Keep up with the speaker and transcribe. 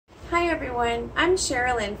Hi everyone, I'm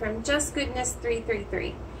Sherilyn from Just Goodness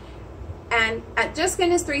 333. And at Just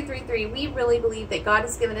Goodness 333, we really believe that God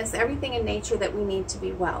has given us everything in nature that we need to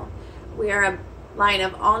be well. We are a line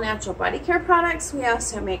of all natural body care products. We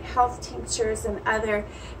also make health tinctures and other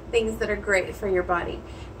things that are great for your body.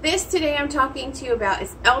 This today I'm talking to you about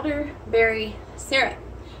is elderberry syrup.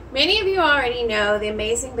 Many of you already know the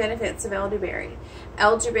amazing benefits of elderberry.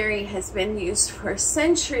 Elderberry has been used for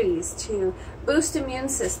centuries to boost immune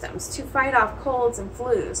systems, to fight off colds and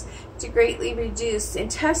flus, to greatly reduce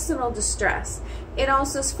intestinal distress. It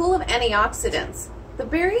also is full of antioxidants. The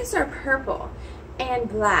berries are purple and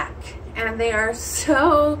black, and they are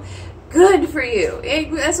so good for you.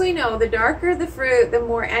 As we know, the darker the fruit, the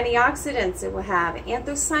more antioxidants it will have,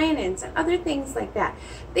 anthocyanins and other things like that.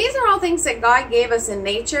 These are all things that God gave us in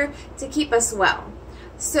nature to keep us well.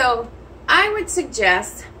 So I would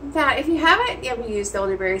suggest that if you haven't ever used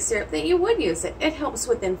elderberry syrup, that you would use it. It helps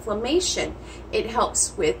with inflammation. It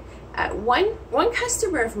helps with, one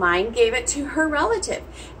customer of mine gave it to her relative,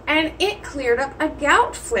 and it cleared up a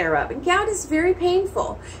gout flare-up. And gout is very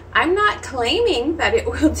painful. I'm not claiming that it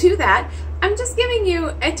will do that. I'm just giving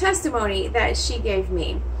you a testimony that she gave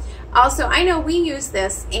me. Also, I know we use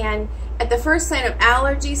this, and at the first sign of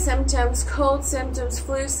allergy symptoms, cold symptoms,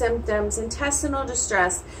 flu symptoms, intestinal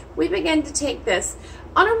distress, we begin to take this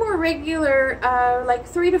on a more regular, like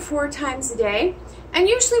 3 to 4 times a day. And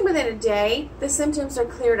usually within a day, the symptoms are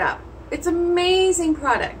cleared up. It's an amazing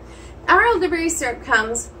product. Our elderberry syrup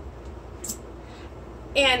comes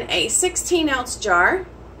in a 16-ounce jar.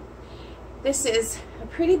 This is a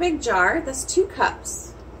pretty big jar. That's 2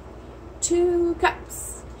 cups. 2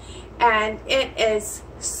 cups. And it is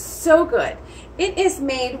so good. It is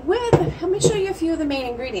made with, let me show you a few of the main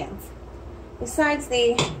ingredients. Besides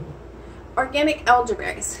the organic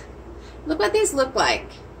elderberries. Look what these look like.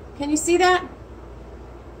 Can you see that?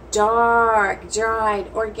 Dark, dried,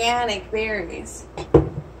 organic berries.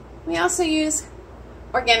 We also use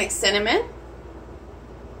organic cinnamon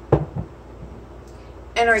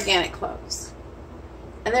and organic cloves.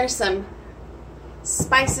 And there's some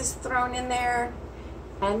spices thrown in there.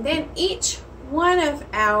 And then each one of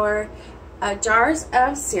our jars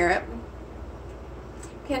of syrup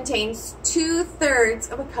contains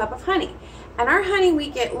 2/3 of a cup of honey. And our honey we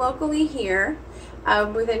get locally here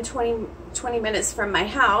within 20 minutes from my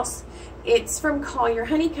house. It's from Collier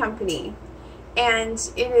Honey Company. And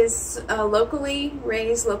it is locally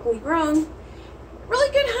raised, locally grown.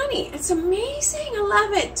 Really good honey. It's amazing. I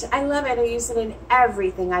love it. I love it. I use it in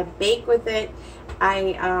everything. I bake with it.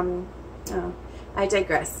 I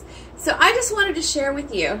digress. So I just wanted to share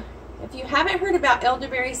with you, if you haven't heard about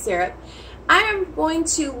elderberry syrup, I am going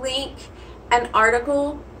to link an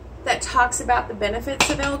article that talks about the benefits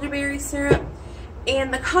of elderberry syrup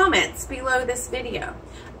in the comments below this video.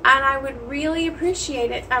 And I would really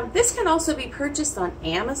appreciate it. This can also be purchased on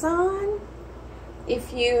Amazon.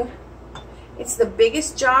 It's the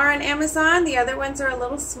biggest jar on Amazon. The other ones are a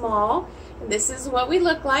little small. And this is what we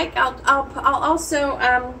look like. I'll also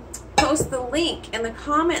post the link in the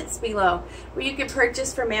comments below where you can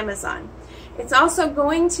purchase from Amazon. It's also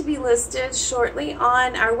going to be listed shortly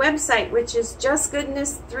on our website, which is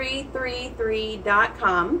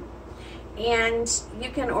justgoodness333.com, and you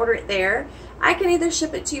can order it there. I can either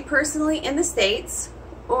ship it to you personally in the States,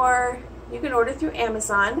 or you can order through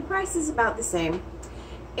Amazon. The price is about the same.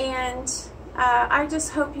 And I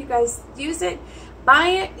just hope you guys use it. Buy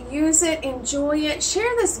it, use it, enjoy it,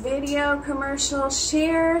 share this video commercial,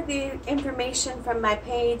 share the information from my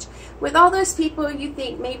page with all those people you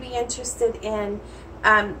think may be interested in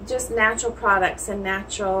just natural products and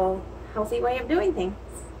natural, healthy way of doing things.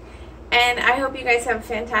 And I hope you guys have a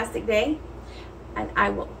fantastic day, and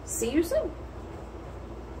I will see you soon.